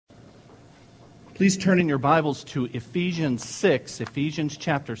Please turn in your Bibles to Ephesians 6, Ephesians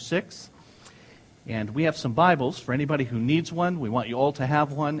chapter 6. And we have some Bibles for anybody who needs one. We want you all to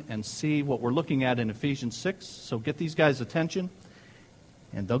have one and see what we're looking at in Ephesians 6. So get these guys' attention,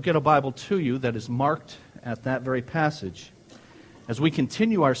 and they'll get a Bible to you that is marked at that very passage. As we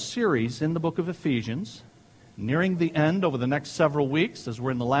continue our series in the book of Ephesians, nearing the end over the next several weeks as we're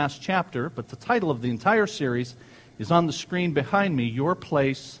in the last chapter, but the title of the entire series is on the screen behind me, Your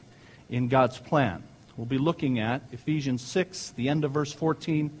Place in God's Plan. We'll be looking at Ephesians 6, the end of verse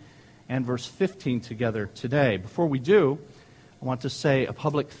 14 and verse 15 together today. Before we do, I want to say a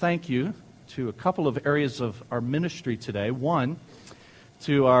public thank you to a couple of areas of our ministry today. One,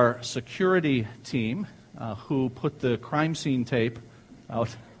 to our security team who put the crime scene tape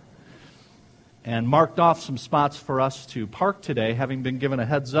out and marked off some spots for us to park today, having been given a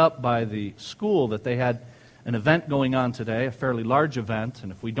heads up by the school that they had an event going on today, a fairly large event,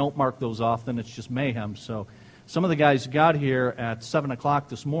 and if we don't mark those off, then it's just mayhem. So some of the guys got here at 7 o'clock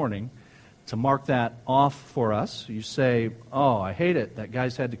this morning to mark that off for us. You say, oh, I hate it, that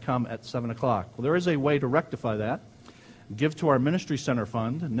guys had to come at 7 o'clock. Well, there is a way to rectify that. Give to our ministry center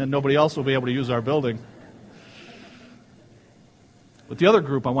fund, and then nobody else will be able to use our building. But the other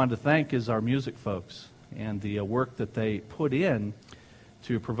group I wanted to thank is our music folks and the work that they put in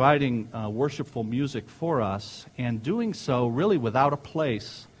to providing worshipful music for us, and doing so really without a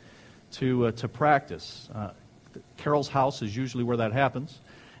place to practice. Carol's house is usually where that happens,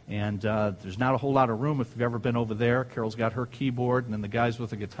 and there's not a whole lot of room if you've ever been over there. Carol's got her keyboard, and then the guys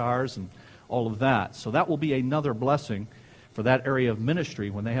with the guitars and all of that. So that will be another blessing for that area of ministry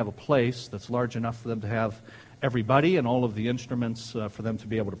when they have a place that's large enough for them to have everybody and all of the instruments for them to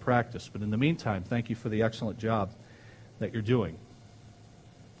be able to practice. But in the meantime, thank you for the excellent job that you're doing.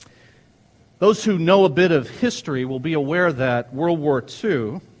 Those who know a bit of history will be aware that World War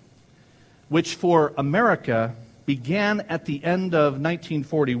II, which for America began at the end of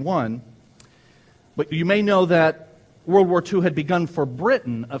 1941, but you may know that World War II had begun for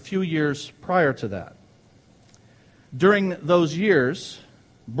Britain a few years prior to that. During those years,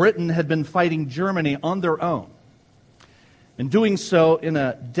 Britain had been fighting Germany on their own, and doing so in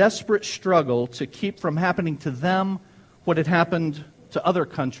a desperate struggle to keep from happening to them what had happened to other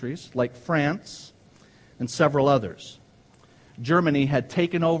countries like France and several others. Germany had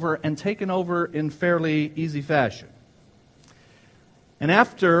taken over in fairly easy fashion. And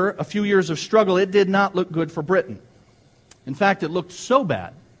after a few years of struggle, it did not look good for Britain. In fact, it looked so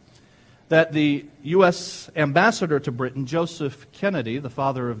bad that the U.S. ambassador to Britain, Joseph Kennedy, the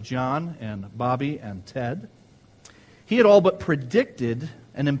father of John and Bobby and Ted, he had all but predicted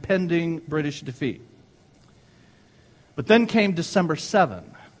an impending British defeat. But then came December 7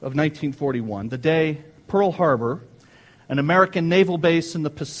 of 1941, the day Pearl Harbor, an American naval base in the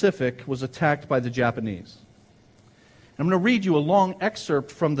Pacific, was attacked by the Japanese. I'm going to read you a long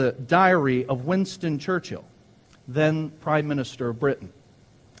excerpt from the diary of Winston Churchill, then Prime Minister of Britain.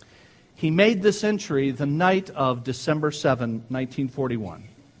 He made this entry the night of December 7, 1941,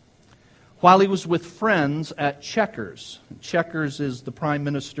 while he was with friends at Chequers. Chequers is the Prime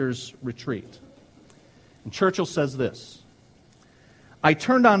Minister's retreat. And Churchill says this: I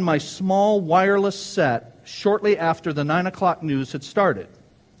turned on my small wireless set shortly after the 9 o'clock news had started.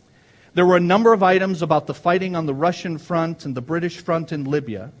 There were a number of items about the fighting on the Russian front and the British front in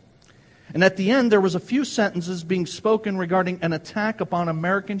Libya. And at the end, there was a few sentences being spoken regarding an attack upon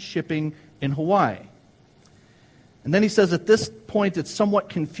American shipping in Hawaii. And then he says at this point it's somewhat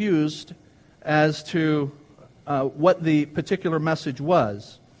confused as to what the particular message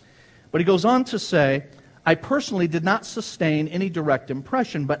was. But he goes on to say, I personally did not sustain any direct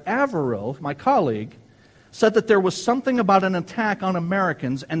impression, but Averill, my colleague, said that there was something about an attack on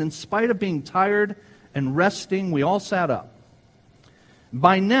Americans, and in spite of being tired and resting, we all sat up.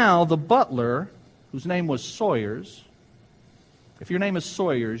 By now, the butler, whose name was Sawyers, if your name is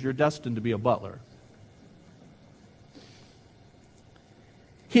Sawyers, you're destined to be a butler.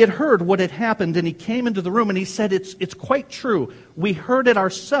 He had heard what had happened, and he came into the room, and he said, it's quite true. We heard it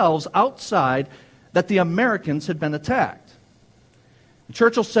ourselves outside that the Americans had been attacked. And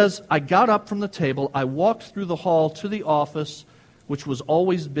Churchill says, I got up from the table, I walked through the hall to the office, which was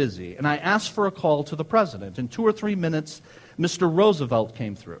always busy, and I asked for a call to the President. In 2 or 3 minutes, Mr. Roosevelt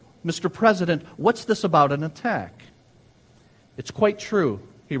came through. Mr. President, what's this about an attack? It's quite true,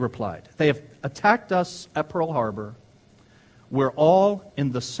 he replied. They have attacked us at Pearl Harbor. We're all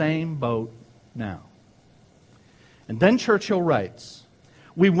in the same boat now. And then Churchill writes,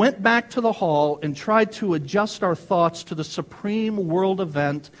 we went back to the hall and tried to adjust our thoughts to the supreme world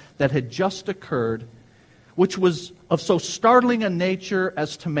event that had just occurred, which was of so startling a nature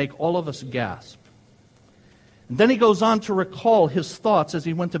as to make all of us gasp. And then he goes on to recall his thoughts as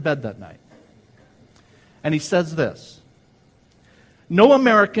he went to bed that night. And he says this: "No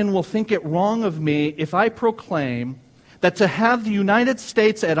American will think it wrong of me if I proclaim that to have the United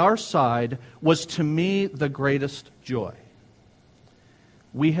States at our side was to me the greatest joy.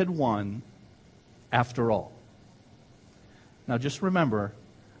 We had won after all." Now just remember,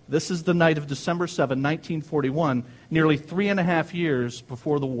 this is the night of December 7, 1941, nearly 3.5 years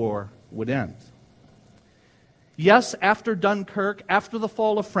before the war would end. Yes, after Dunkirk, after the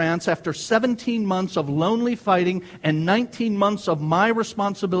fall of France, after 17 months of lonely fighting and 19 months of my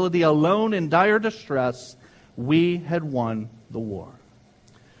responsibility alone in dire distress, we had won the war.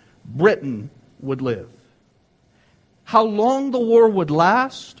 Britain would live. How long the war would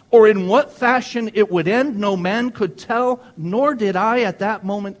last, or in what fashion it would end, no man could tell, nor did I at that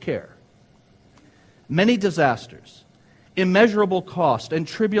moment care. Many disasters, immeasurable cost, and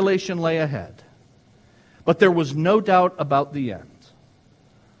tribulation lay ahead. But there was no doubt about the end.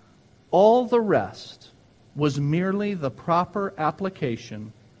 All the rest was merely the proper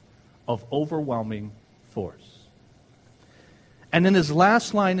application of overwhelming force. And in his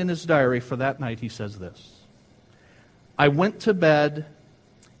last line in his diary for that night, he says this: "I went to bed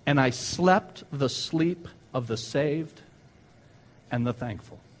and I slept the sleep of the saved and the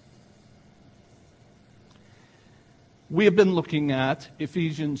thankful." We have been looking at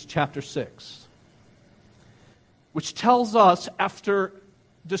Ephesians chapter 6, which tells us, after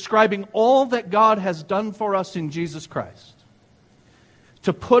describing all that God has done for us in Jesus Christ,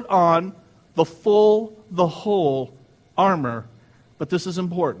 to put on the full, the whole armor, but this is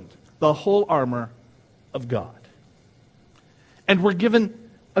important, the whole armor of God. And we're given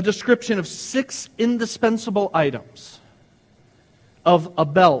a description of 6 indispensable items: of a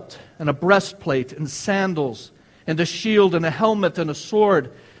belt and a breastplate and sandals and a shield and a helmet and a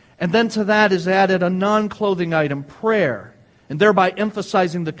sword. And then to that is added a non-clothing item, prayer, and thereby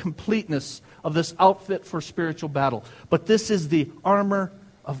emphasizing the completeness of this outfit for spiritual battle. But this is the armor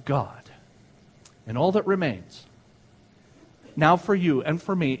of God. And all that remains now for you and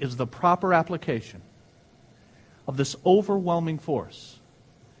for me is the proper application of this overwhelming force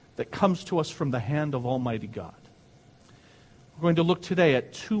that comes to us from the hand of Almighty God. We're going to look today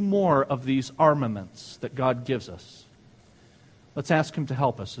at 2 more of these armaments that God gives us. Let's ask Him to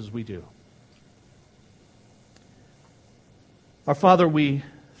help us as we do. Our Father, we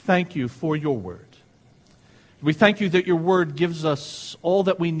thank You for Your Word. We thank You that Your Word gives us all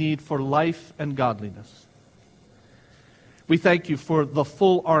that we need for life and godliness. We thank You for the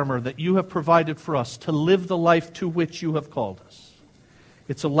full armor that You have provided for us to live the life to which You have called us.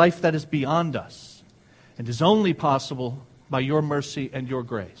 It's a life that is beyond us and is only possible by Your mercy and Your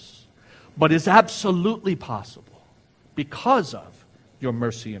grace, but is absolutely possible because of Your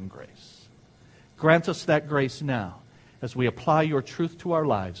mercy and grace. Grant us that grace now as we apply Your truth to our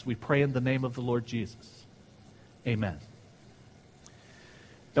lives. We pray in the name of the Lord Jesus. Amen.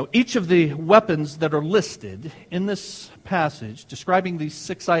 Now, each of the weapons that are listed in this passage, describing these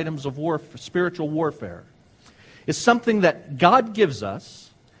 6 items of spiritual warfare, is something that God gives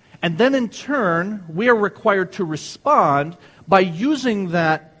us, and then in turn, we are required to respond by using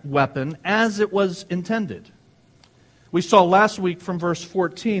that weapon as it was intended. We saw last week from verse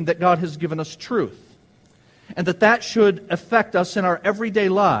 14 that God has given us truth, and that should affect us in our everyday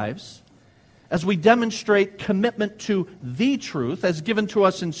lives as we demonstrate commitment to the truth as given to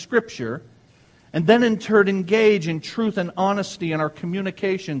us in Scripture, and then in turn engage in truth and honesty in our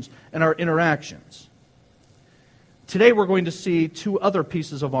communications and our interactions. Today we're going to see 2 other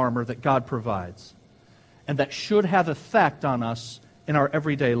pieces of armor that God provides, and that should have effect on us in our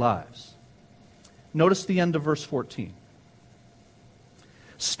everyday lives. Notice the end of verse 14.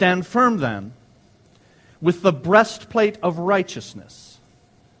 "Stand firm then, with the breastplate of righteousness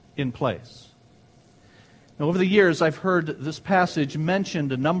in place." Now, over the years, I've heard this passage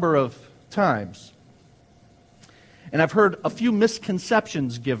mentioned a number of times. And I've heard a few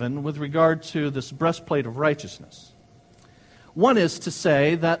misconceptions given with regard to this breastplate of righteousness. One is to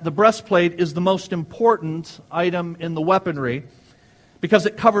say that the breastplate is the most important item in the weaponry because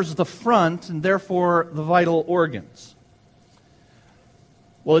it covers the front and therefore the vital organs.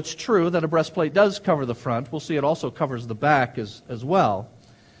 Well, it's true that a breastplate does cover the front. We'll see it also covers the back as well.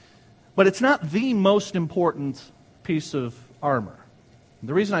 But it's not the most important piece of armor.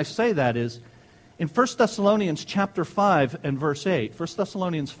 The reason I say that is in 1 Thessalonians chapter 5 and verse 8, 1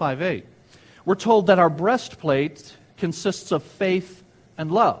 Thessalonians 5:8, we're told that our breastplate consists of faith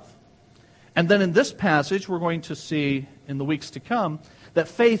and love. And then in this passage, we're going to see in the weeks to come that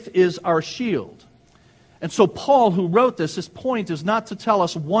faith is our shield. And so Paul, who wrote this, his point is not to tell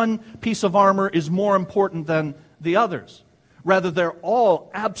us one piece of armor is more important than the others. Rather, they're all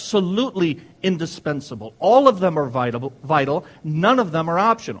absolutely indispensable. All of them are vital. None of them are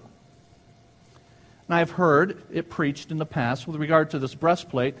optional. And I've heard it preached in the past with regard to this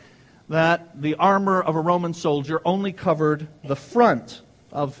breastplate that the armor of a Roman soldier only covered the front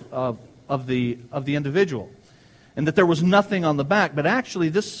of the individual, and that there was nothing on the back. But actually,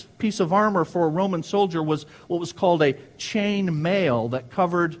 this piece of armor for a Roman soldier was what was called a chain mail that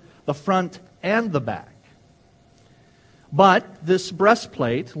covered the front and the back. But this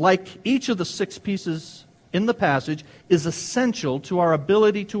breastplate, like each of the 6 pieces in the passage, is essential to our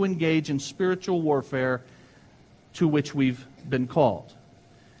ability to engage in spiritual warfare to which we've been called.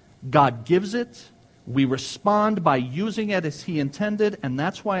 God gives it. We respond by using it as He intended, and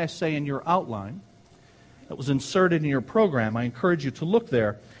that's why I say in your outline that was inserted in your program, I encourage you to look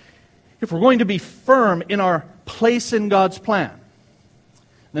there. If we're going to be firm in our place in God's plan,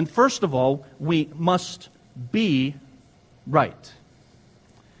 then first of all, we must be right.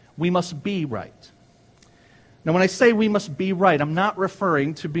 We must be right. Now, when I say we must be right, I'm not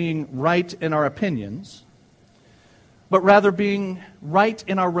referring to being right in our opinions, but rather being right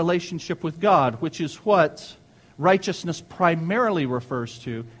in our relationship with God, which is what righteousness primarily refers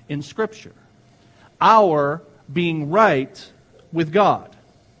to in Scripture. Our being right with God.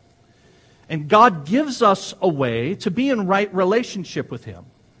 And God gives us a way to be in right relationship with Him.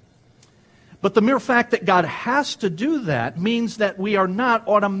 But the mere fact that God has to do that means that we are not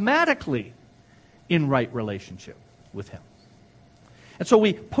automatically in right relationship with Him. And so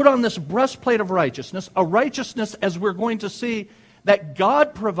we put on this breastplate of righteousness, a righteousness, as we're going to see, that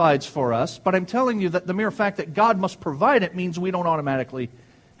God provides for us, but I'm telling you that the mere fact that God must provide it means we don't automatically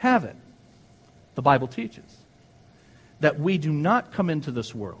have it. The Bible teaches that we do not come into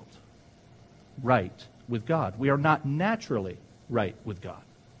this world right with God. We are not naturally right with God.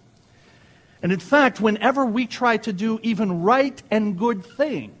 And in fact, whenever we try to do even right and good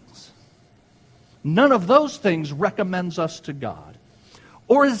things, none of those things recommends us to God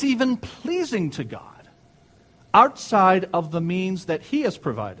or is even pleasing to God outside of the means that He has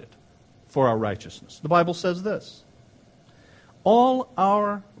provided for our righteousness. The Bible says this: all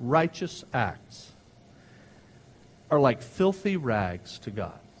our righteous acts are like filthy rags to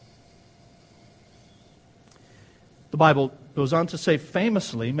God. The Bible goes on to say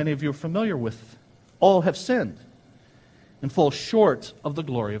famously, many of you are familiar with, all have sinned and fall short of the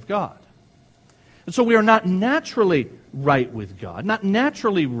glory of God. And so we are not naturally right with God, not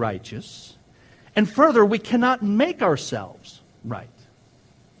naturally righteous, and further, we cannot make ourselves right.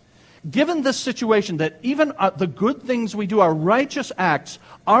 Given this situation that even the good things we do, our righteous acts,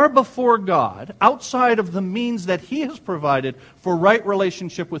 are before God, outside of the means that He has provided for right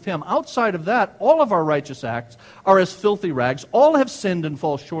relationship with Him, outside of that, all of our righteous acts are as filthy rags. All have sinned and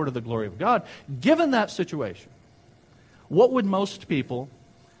fall short of the glory of God. Given that situation, what would most people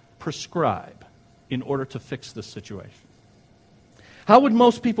prescribe in order to fix this situation? How would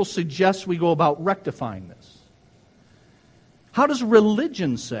most people suggest we go about rectifying this? How does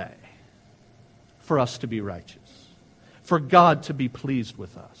religion say for us to be righteous, for God to be pleased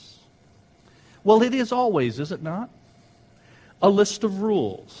with us? Well, it is always, is it not, a list of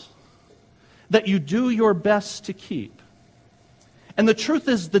rules that you do your best to keep. And the truth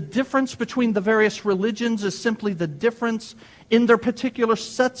is, the difference between the various religions is simply the difference in their particular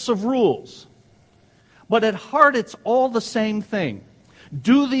sets of rules. But at heart, it's all the same thing.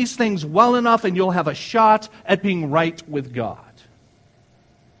 Do these things well enough and you'll have a shot at being right with God.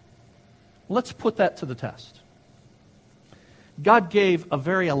 Let's put that to the test. God gave a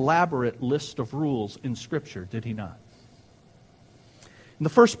very elaborate list of rules in Scripture, did He not? In the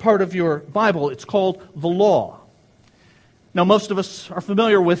first part of your Bible, it's called the law. Now, most of us are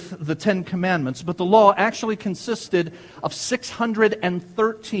familiar with the Ten Commandments, but the law actually consisted of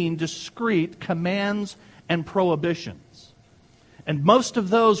 613 discrete commands and prohibitions. And most of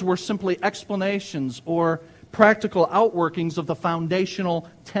those were simply explanations or practical outworkings of the foundational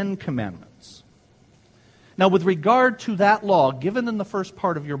Ten Commandments. Now, with regard to that law given in the first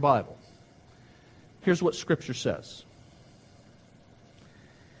part of your Bible, here's what Scripture says.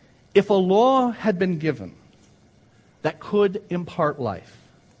 If a law had been given that could impart life,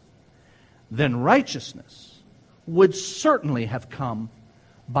 then righteousness would certainly have come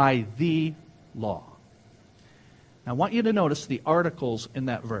by the law. Now, I want you to notice the articles in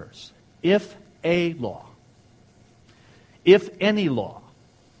that verse. If a law. If any law.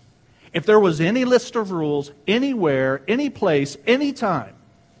 If there was any list of rules, anywhere, any place, any time,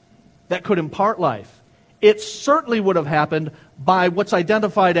 that could impart life, it certainly would have happened by what's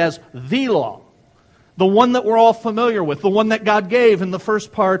identified as the law. The one that we're all familiar with, the one that God gave in the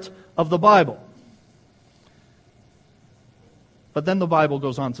first part of the Bible. But then the Bible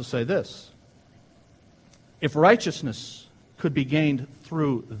goes on to say this: if righteousness could be gained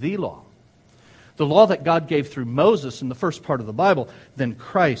through the law that God gave through Moses in the first part of the Bible, then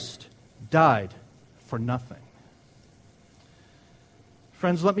Christ died for nothing.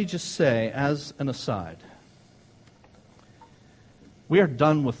 Friends, let me just say, as an aside, we are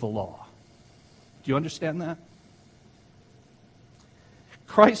done with the law. Do you understand that?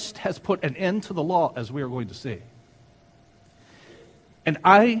 Christ has put an end to the law, as we are going to see. And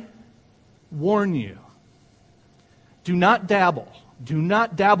I warn you, do not dabble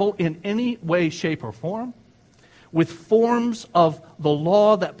in any way, shape, or form with forms of the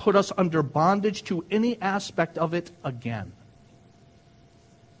law that put us under bondage to any aspect of it again.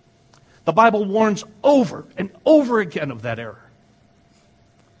 The Bible warns over and over again of that error.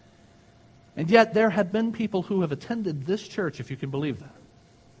 And yet there have been people who have attended this church, if you can believe that,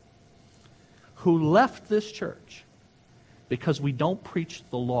 who left this church because we don't preach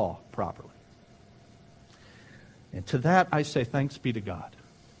the law properly. And to that I say thanks be to God.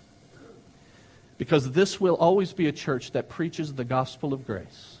 Because this will always be a church that preaches the gospel of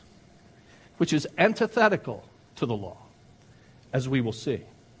grace, which is antithetical to the law, as we will see.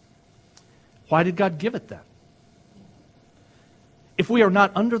 Why did God give it then? If we are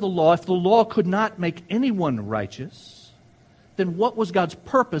not under the law, if the law could not make anyone righteous, then what was God's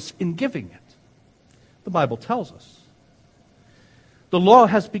purpose in giving it? The Bible tells us. The law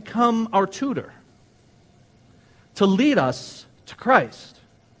has become our tutor to lead us to Christ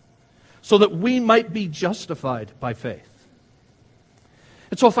so that we might be justified by faith.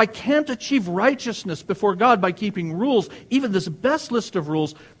 And so if I can't achieve righteousness before God by keeping rules, even this best list of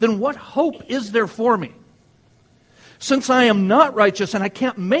rules, then what hope is there for me? Since I am not righteous and I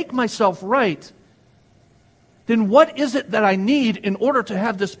can't make myself right, then what is it that I need in order to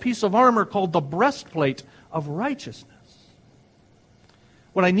have this piece of armor called the breastplate of righteousness?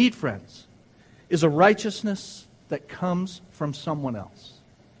 What I need, friends, is a righteousness that comes from someone else.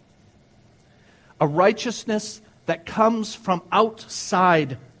 A righteousness that comes from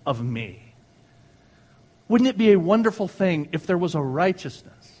outside of me. Wouldn't it be a wonderful thing if there was a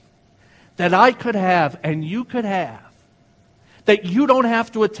righteousness that I could have and you could have, that you don't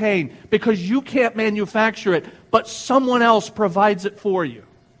have to attain because you can't manufacture it, but someone else provides it for you?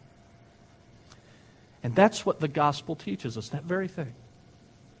 And that's what the gospel teaches us, that very thing.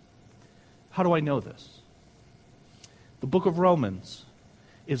 How do I know this? The book of Romans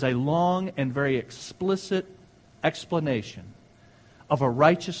is a long and very explicit explanation of a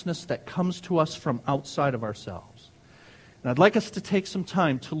righteousness that comes to us from outside of ourselves. And I'd like us to take some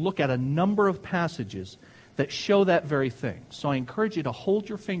time to look at a number of passages that show that very thing. So I encourage you to hold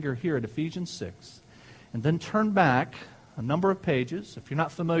your finger here at Ephesians 6 and then turn back a number of pages. If you're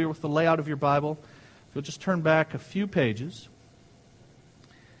not familiar with the layout of your Bible, if you'll just turn back a few pages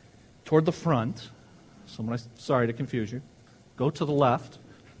toward the front. Sorry to confuse you. Go to the left.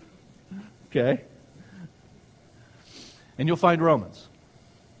 Okay? And you'll find Romans.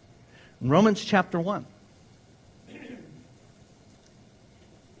 In Romans chapter 1.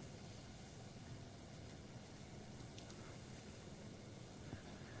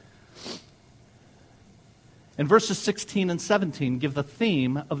 And verses 16 and 17 give the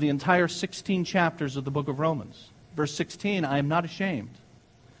theme of the entire 16 chapters of the book of Romans. Verse 16, I am not ashamed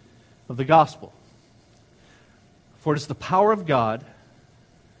of the gospel, for it is the power of God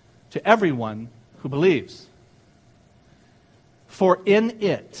to everyone who believes. For in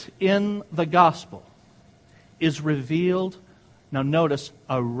it, in the gospel, is revealed, now notice,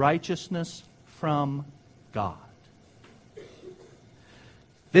 a righteousness from God.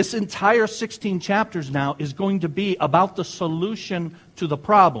 This entire 16 chapters now is going to be about the solution to the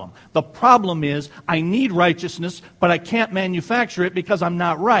problem. The problem is, I need righteousness, but I can't manufacture it because I'm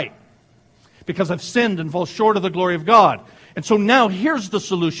not right. Because I've sinned and fall short of the glory of God. And so now here's the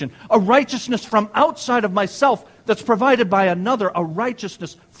solution. A righteousness from outside of myself that's provided by another. A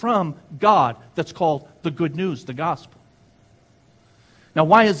righteousness from God that's called the good news, the gospel. Now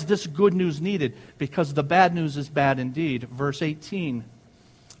why is this good news needed? Because the bad news is bad indeed. Verse 18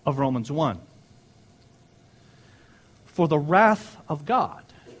 of Romans 1. For the wrath of God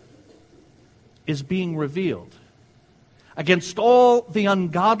is being revealed against all the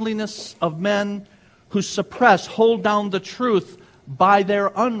ungodliness of men who suppress, hold down the truth by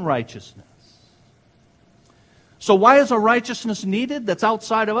their unrighteousness. So why is a righteousness needed that's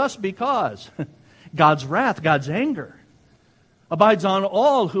outside of us? Because God's wrath, God's anger, abides on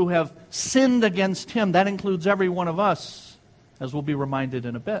all who have sinned against Him. That includes every one of us, as we'll be reminded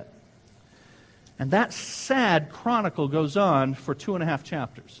in a bit. And that sad chronicle goes on for 2.5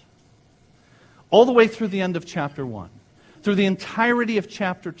 chapters. All the way through the end of chapter 1. Through the entirety of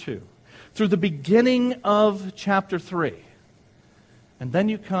chapter 2. Through the beginning of chapter 3. And then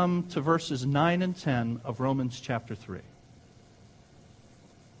you come to verses 9 and 10 of Romans chapter 3.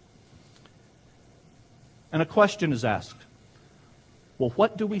 And a question is asked. Well,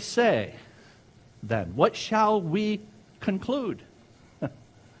 what do we say then? What shall we conclude?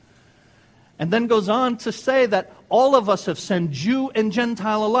 And then goes on to say that all of us have sinned, Jew and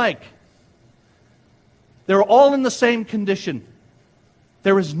Gentile alike. They're all in the same condition.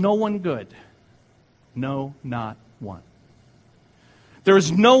 There is no one good. No, not one. There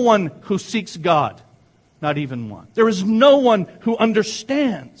is no one who seeks God. Not even one. There is no one who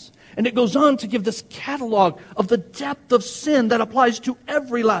understands. And it goes on to give this catalog of the depth of sin that applies to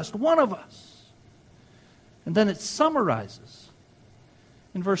every last one of us. And then it summarizes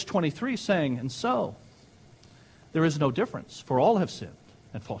in verse 23 saying, and so, there is no difference, for all have sinned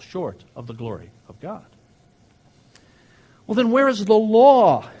and fall short of the glory of God. Well, then where is the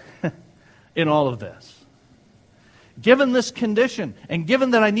law in all of this? Given this condition, and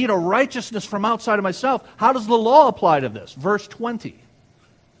given that I need a righteousness from outside of myself, how does the law apply to this? Verse 20.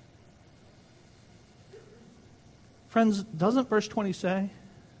 Friends, doesn't verse 20 say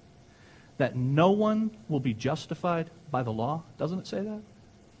that no one will be justified by the law? Doesn't it say that?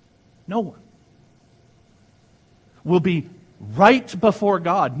 No one will be right before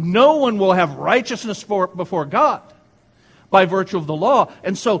God. No one will have righteousness before God by virtue of the law.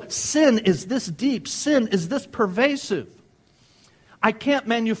 And so sin is this deep. Sin is this pervasive. I can't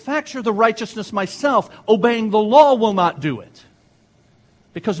manufacture the righteousness myself. Obeying the law will not do it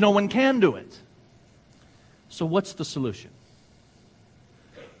because no one can do it. So what's the solution?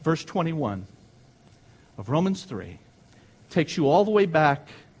 Verse 21 of Romans 3 takes you all the way back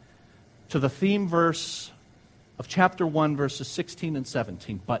to the theme verse of chapter 1, verses 16 and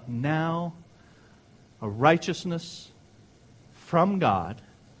 17. But now a righteousness from God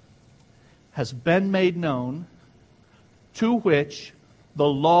has been made known, to which the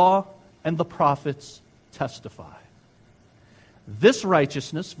law and the prophets testify. This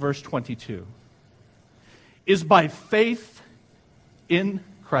righteousness, verse 22, is by faith in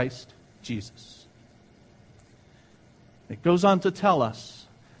Christ Jesus. It goes on to tell us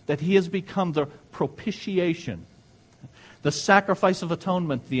that He has become the propitiation, the sacrifice of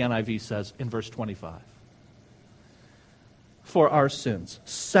atonement, the NIV says in verse 25, for our sins,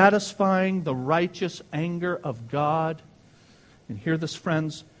 satisfying the righteous anger of God. And hear this,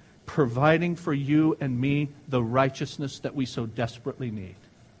 friends, providing for you and me the righteousness that we so desperately need.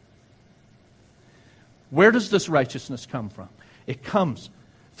 Where does this righteousness come from? It comes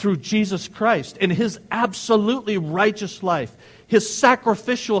through Jesus Christ and His absolutely righteous life, His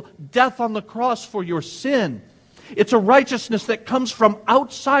sacrificial death on the cross for your sin. It's a righteousness that comes from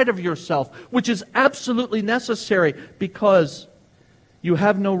outside of yourself, which is absolutely necessary because you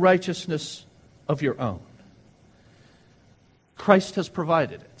have no righteousness of your own. Christ has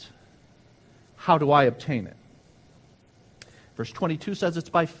provided it. How do I obtain it? Verse 22 says it's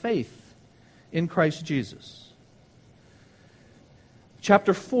by faith in Christ Jesus.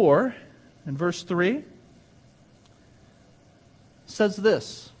 Chapter 4 and verse 3 says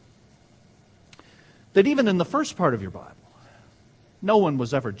this, that even in the first part of your Bible, no one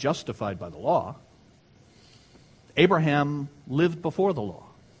was ever justified by the law. Abraham lived before the law.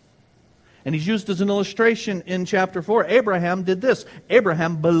 And he's used as an illustration in chapter 4. Abraham did this.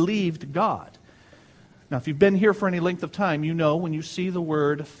 Abraham believed God. Now, if you've been here for any length of time, you know when you see the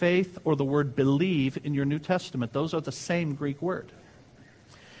word faith or the word believe in your New Testament, those are the same Greek word.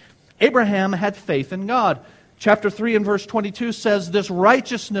 Abraham had faith in God. Chapter 3 and verse 22 says this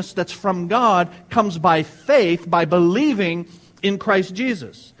righteousness that's from God comes by faith, by believing in Christ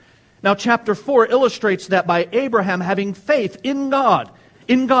Jesus. Now, chapter 4 illustrates that by Abraham having faith in God,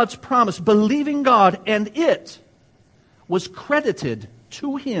 in God's promise, believing God, and it was credited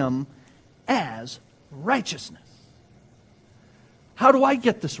to him as righteousness. How do I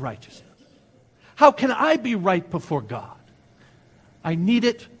get this righteousness? How can I be right before God? I need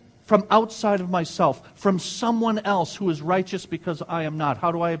it from outside of myself, from someone else who is righteous because I am not.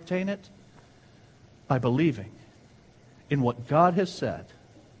 How do I obtain it? By believing in what God has said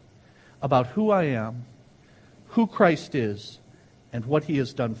about who I am, who Christ is, and what He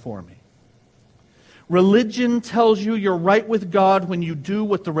has done for me. Religion tells you you're right with God when you do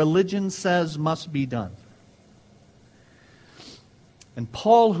what the religion says must be done. And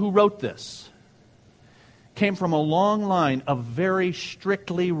Paul, who wrote this, came from a long line of very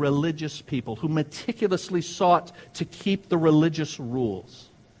strictly religious people who meticulously sought to keep the religious rules.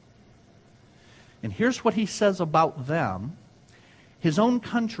 And here's what he says about them, his own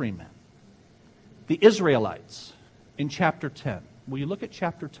countrymen, the Israelites, in chapter 10. Will you look at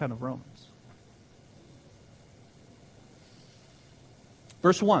chapter 10 of Romans?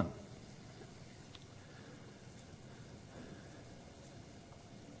 Verse 1.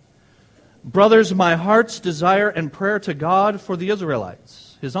 Brothers, my heart's desire and prayer to God for the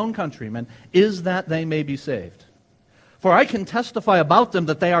Israelites, his own countrymen, is that they may be saved. For I can testify about them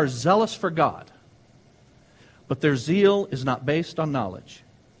that they are zealous for God, but their zeal is not based on knowledge,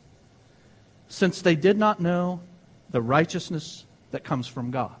 since they did not know the righteousness that comes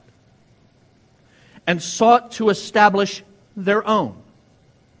from God, and sought to establish their own.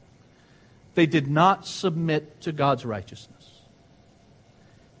 They did not submit to God's righteousness.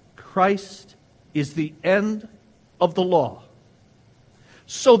 Christ is the end of the law,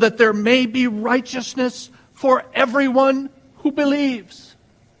 so that there may be righteousness for everyone who believes.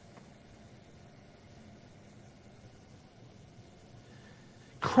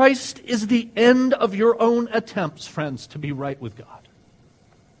 Christ is the end of your own attempts, friends, to be right with God.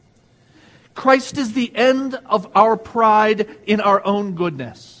 Christ is the end of our pride in our own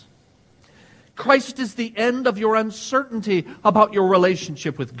goodness. Christ is the end of your uncertainty about your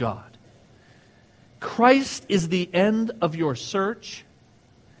relationship with God. Christ is the end of your search,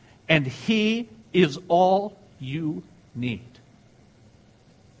 and He is all you need.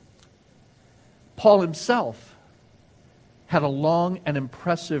 Paul himself had a long and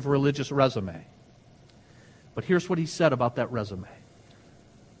impressive religious resume. But here's what he said about that resume.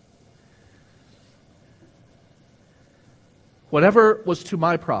 Whatever was to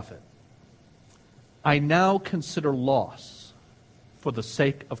my profit, I now consider loss for the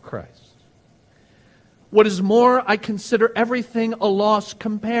sake of Christ. What is more, I consider everything a loss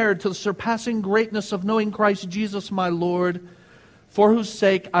compared to the surpassing greatness of knowing Christ Jesus my Lord, for whose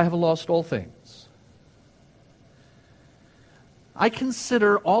sake I have lost all things. I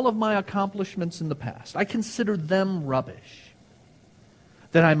consider all of my accomplishments in the past, I consider them rubbish,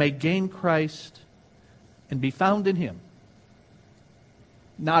 that I may gain Christ and be found in Him,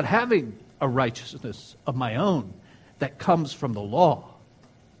 not having a righteousness of my own that comes from the law,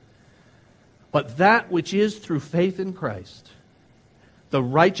 but that which is through faith in Christ, the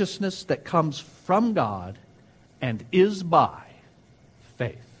righteousness that comes from God and is by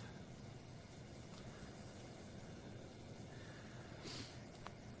faith.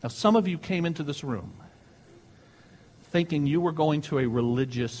 Now, some of you came into this room thinking you were going to a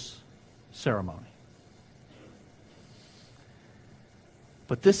religious ceremony.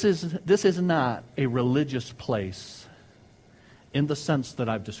 But this is not a religious place in the sense that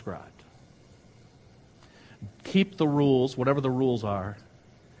I've described. Keep the rules, whatever the rules are,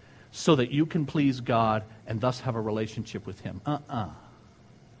 so that you can please God and thus have a relationship with Him.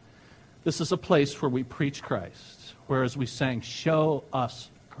 This is a place where we preach Christ, whereas we sang, "Show us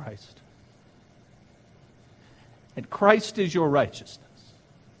Christ." And Christ is your righteousness.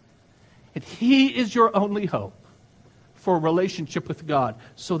 And He is your only hope for a relationship with God,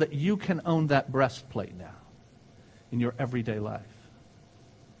 so that you can own that breastplate now in your everyday life.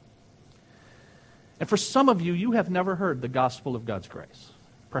 And for some of you, you have never heard the gospel of God's grace,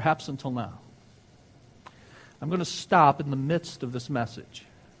 perhaps until now. I'm going to stop in the midst of this message,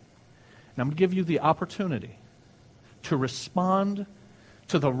 and I'm going to give you the opportunity to respond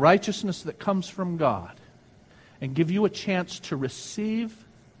to the righteousness that comes from God and give you a chance to receive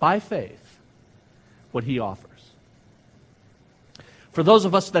by faith what He offers. For those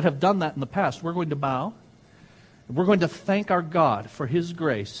of us that have done that in the past, we're going to bow. We're going to thank our God for His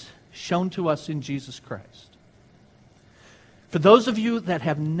grace shown to us in Jesus Christ. For those of you that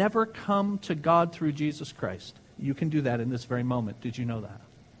have never come to God through Jesus Christ, you can do that in this very moment. Did you know that?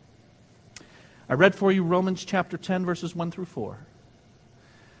 I read for you Romans chapter 10, verses 1 through 4.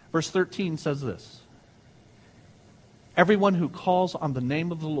 Verse 13 says this: "Everyone who calls on the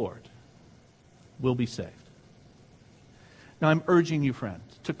name of the Lord will be saved." Now I'm urging you,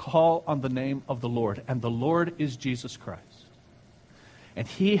 friends, to call on the name of the Lord, and the Lord is Jesus Christ. And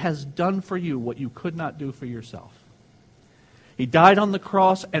He has done for you what you could not do for yourself. He died on the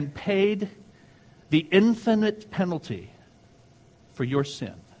cross and paid the infinite penalty for your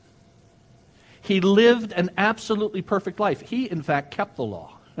sin. He lived an absolutely perfect life. He, in fact, kept the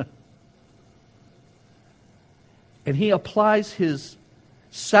law. And He applies His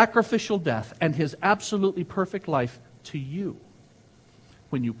sacrificial death and His absolutely perfect life to you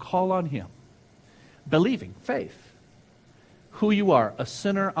when you call on Him, believing, faith, who you are, a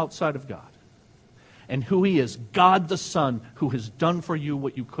sinner outside of God, and who He is, God the Son, who has done for you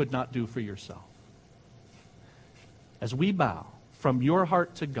what you could not do for yourself. As we bow from your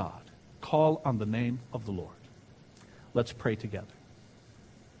heart to God, call on the name of the Lord. Let's pray together.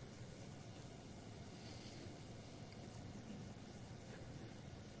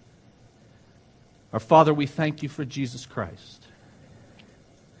 Our Father, we thank you for Jesus Christ.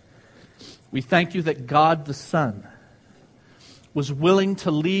 We thank you that God the Son was willing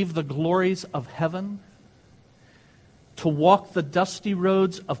to leave the glories of heaven, to walk the dusty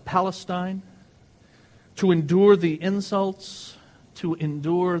roads of Palestine, to endure the insults, to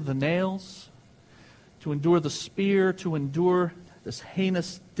endure the nails, to endure the spear, to endure this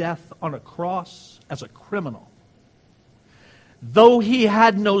heinous death on a cross as a criminal. Though he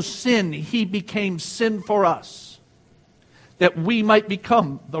had no sin, he became sin for us, that we might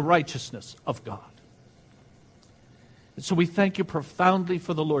become the righteousness of God. And so we thank you profoundly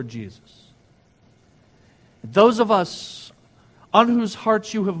for the Lord Jesus. Those of us on whose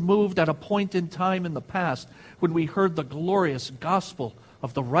hearts you have moved at a point in time in the past when we heard the glorious gospel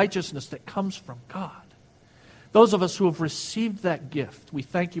of the righteousness that comes from God. Those of us who have received that gift, we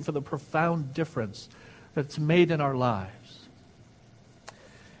thank you for the profound difference that it's made in our lives.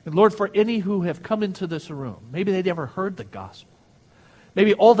 And Lord, for any who have come into this room, maybe they'd never heard the gospel.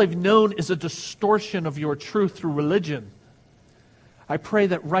 Maybe all they've known is a distortion of your truth through religion. I pray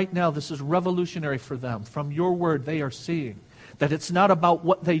that right now this is revolutionary for them. From your word they are seeing that it's not about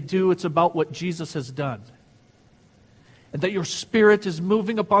what they do, it's about what Jesus has done. And that your Spirit is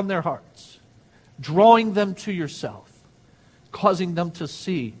moving upon their hearts, drawing them to yourself, causing them to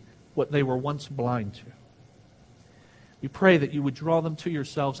see what they were once blind to. We pray that you would draw them to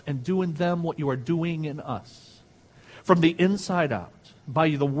yourselves and do in them what you are doing in us. From the inside out, by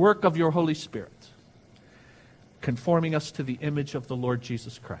the work of your Holy Spirit, conforming us to the image of the Lord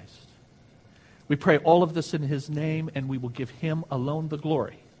Jesus Christ. We pray all of this in His name, and we will give Him alone the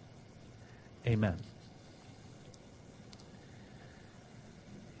glory. Amen.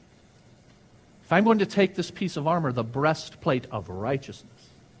 If I'm going to take this piece of armor, the breastplate of righteousness,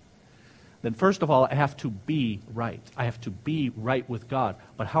 then first of all, I have to be right. I have to be right with God.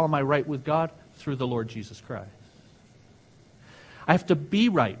 But how am I right with God? Through the Lord Jesus Christ. I have to be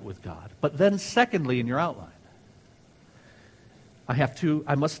right with God. But then secondly, in your outline,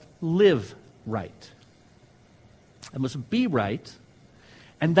 I must live right. I must be right.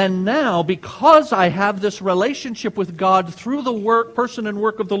 And then now, because I have this relationship with God through the person and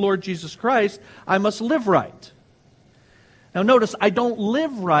work of the Lord Jesus Christ, I must live right. Now notice, I don't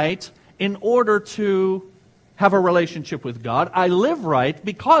live right in order to have a relationship with God. I live right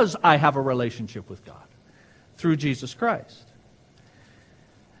because I have a relationship with God through Jesus Christ.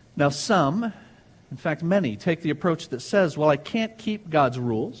 Now some, in fact many, take the approach that says, well, I can't keep God's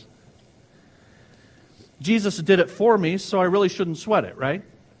rules. Jesus did it for me, so I really shouldn't sweat it, right?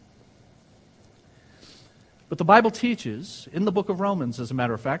 But the Bible teaches, in the book of Romans, as a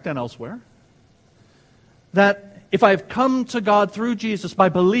matter of fact, and elsewhere, that if I've come to God through Jesus by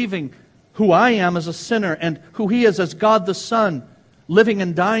believing who I am as a sinner and who He is as God the Son, living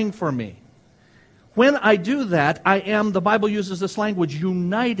and dying for me, when I do that, I am, the Bible uses this language,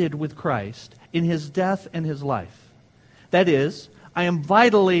 united with Christ in His death and His life. That is, I am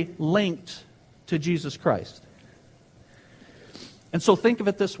vitally linked to Jesus Christ. And so think of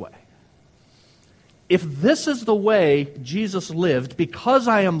it this way. If this is the way Jesus lived, because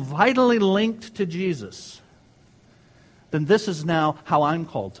I am vitally linked to Jesus, then this is now how I'm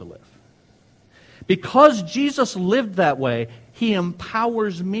called to live. Because Jesus lived that way, He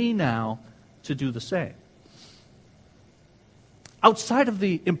empowers me now to do the same. Outside of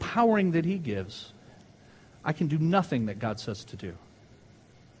the empowering that He gives, I can do nothing that God says to do.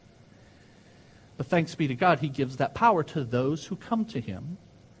 But thanks be to God, He gives that power to those who come to Him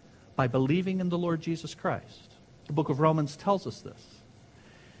by believing in the Lord Jesus Christ. The book of Romans tells us this.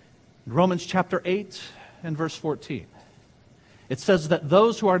 In Romans chapter 8 and verse 14. It says that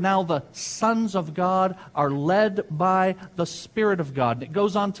those who are now the sons of God are led by the Spirit of God. And it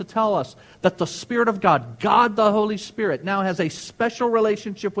goes on to tell us that the Spirit of God, God the Holy Spirit, now has a special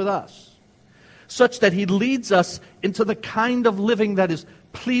relationship with us, such that He leads us into the kind of living that is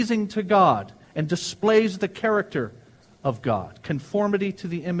pleasing to God and displays the character of God, conformity to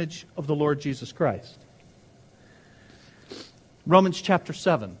the image of the Lord Jesus Christ. Romans chapter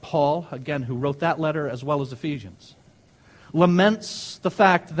 7, Paul, again, who wrote that letter as well as Ephesians, laments the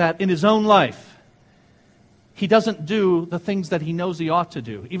fact that in his own life, he doesn't do the things that he knows he ought to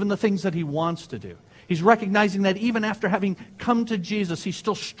do, even the things that he wants to do. He's recognizing that even after having come to Jesus, he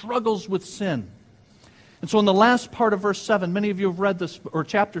still struggles with sin. And so in the last part of verse 7, many of you have read this, or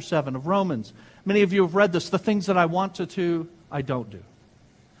chapter 7 of Romans, many of you have read this, the things that I want to do, I don't do.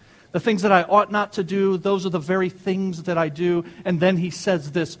 The things that I ought not to do, those are the very things that I do. And then he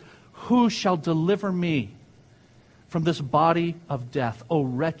says this, Who shall deliver me from this body of death? O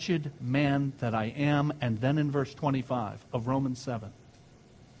wretched man that I am. And then in verse 25 of Romans 7.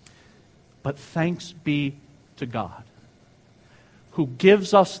 But thanks be to God, who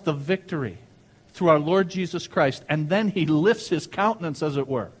gives us the victory through our Lord Jesus Christ. And then he lifts his countenance, as it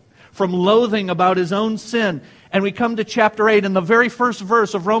were, from loathing about his own sin. And we come to chapter 8, and the very first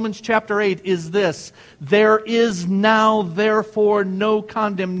verse of Romans chapter 8 is this: there is now therefore no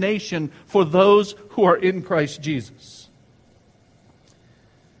condemnation for those who are in Christ Jesus.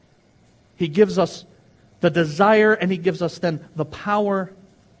 He gives us the desire, and he gives us then the power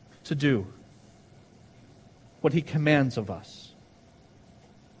to do what he commands of us.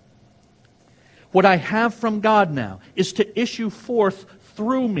 What I have from God now is to issue forth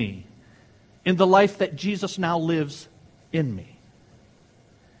through me in the life that Jesus now lives in me.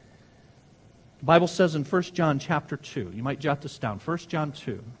 The Bible says in 1 John chapter 2, you might jot this down, 1 John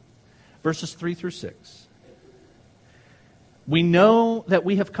 2, verses 3 through 6. We know that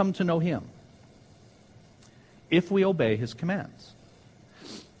we have come to know him if we obey his commands.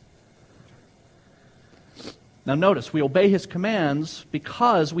 Now notice, we obey his commands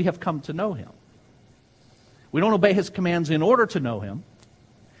because we have come to know him. We don't obey his commands in order to know him.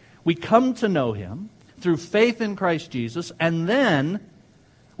 We come to know him through faith in Christ Jesus, and then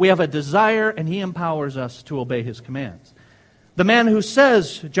we have a desire, and he empowers us to obey his commands. The man who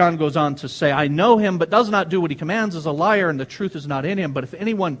says, John goes on to say, I know him, but does not do what he commands is a liar, and the truth is not in him. But if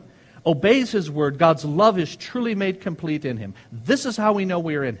anyone obeys his word, God's love is truly made complete in him. This is how we know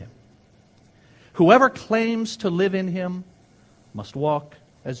we are in him. Whoever claims to live in him must walk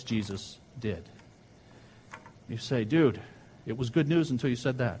as Jesus did. You say, dude, it was good news until you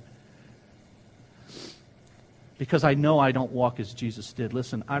said that. Because I know I don't walk as Jesus did.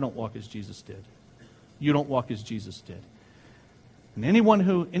 Listen, I don't walk as Jesus did. You don't walk as Jesus did. And anyone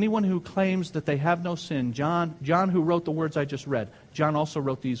who claims that they have no sin, John who wrote the words I just read, John also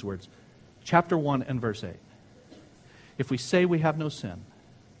wrote these words, chapter 1 and verse 8. If we say we have no sin,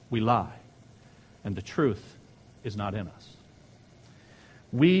 we lie, and the truth is not in us.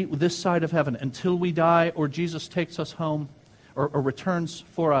 We, this side of heaven, until we die or Jesus takes us home or returns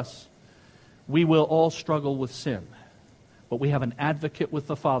for us, we will all struggle with sin. But we have an advocate with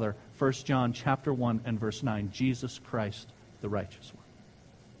the Father, 1 John chapter 1 and verse 9, Jesus Christ, the righteous one.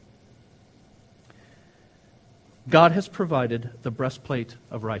 God has provided the breastplate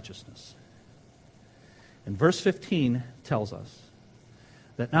of righteousness. And verse 15 tells us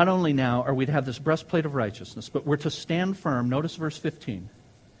that not only now are we to have this breastplate of righteousness, but we're to stand firm, notice verse 15,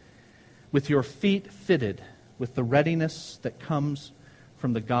 with your feet fitted with the readiness that comes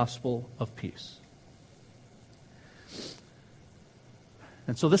from the gospel of peace.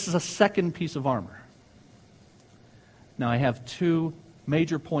 And so this is a second piece of armor. Now I have two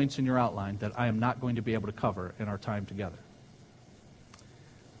major points in your outline that I am not going to be able to cover in our time together.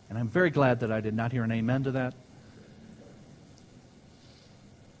 And I'm very glad that I did not hear an amen to that.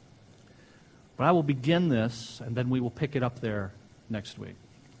 But I will begin this, and then we will pick it up there next week.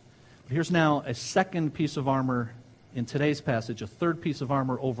 But here's now a second piece of armor in today's passage, a third piece of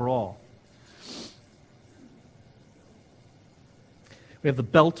armor overall. We have the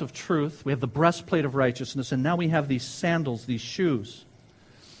belt of truth, we have the breastplate of righteousness, and now we have these sandals, these shoes,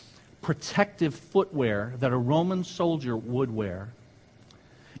 protective footwear that a Roman soldier would wear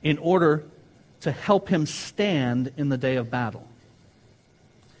in order to help him stand in the day of battle.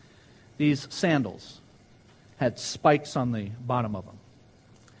 These sandals had spikes on the bottom of them,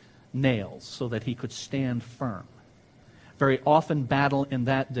 nails, so that he could stand firm. Very often battle in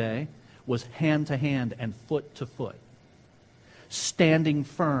that day was hand to hand and foot to foot. Standing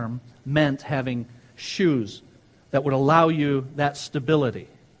firm meant having shoes that would allow you that stability.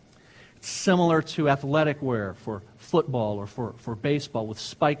 It's similar to athletic wear for football or for baseball with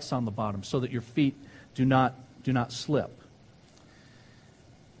spikes on the bottom so that your feet do not slip.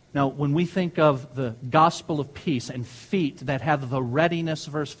 Now, when we think of the gospel of peace and feet that have the readiness,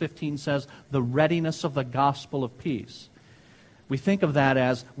 verse 15 says, the readiness of the gospel of peace, we think of that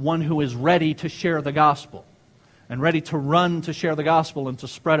as one who is ready to share the gospel and ready to run to share the gospel and to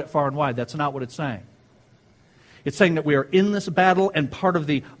spread it far and wide. That's not what it's saying. It's saying that we are in this battle, and part of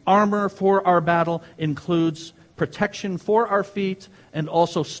the armor for our battle includes protection for our feet and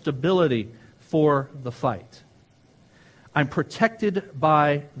also stability for the fight. I'm protected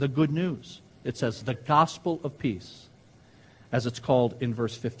by the good news. It says the gospel of peace, as it's called in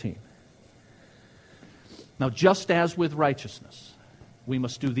verse 15. Now, just as with righteousness, we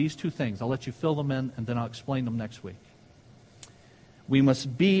must do these two things. I'll let you fill them in, and then I'll explain them next week. We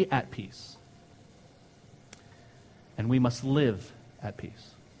must be at peace, and we must live at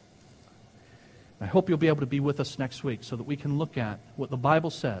peace. I hope you'll be able to be with us next week so that we can look at what the Bible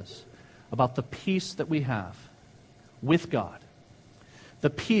says about the peace that we have with God.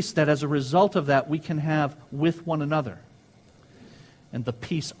 The peace that as a result of that we can have with one another. And the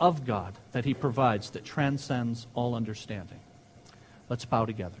peace of God that He provides that transcends all understanding. Let's bow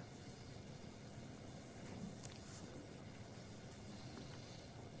together.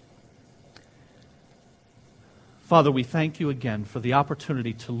 Father, we thank You again for the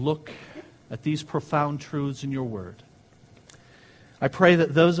opportunity to look at these profound truths in Your Word. I pray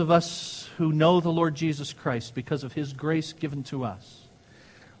that those of us who know the Lord Jesus Christ because of His grace given to us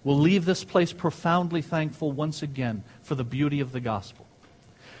will leave this place profoundly thankful once again for the beauty of the gospel.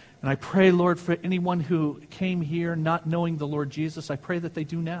 And I pray, Lord, for anyone who came here not knowing the Lord Jesus, I pray that they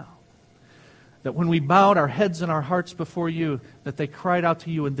do now. That when we bowed our heads and our hearts before You, that they cried out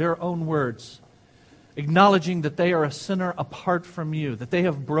to You in their own words, acknowledging that they are a sinner apart from You, that they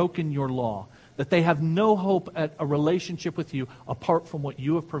have broken Your law, that they have no hope at a relationship with You apart from what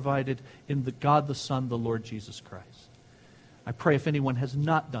You have provided in the God the Son, the Lord Jesus Christ. I pray if anyone has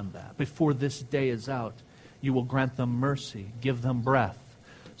not done that, before this day is out, You will grant them mercy, give them breath,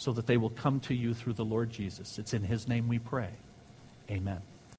 so that they will come to You through the Lord Jesus. It's in His name we pray. Amen.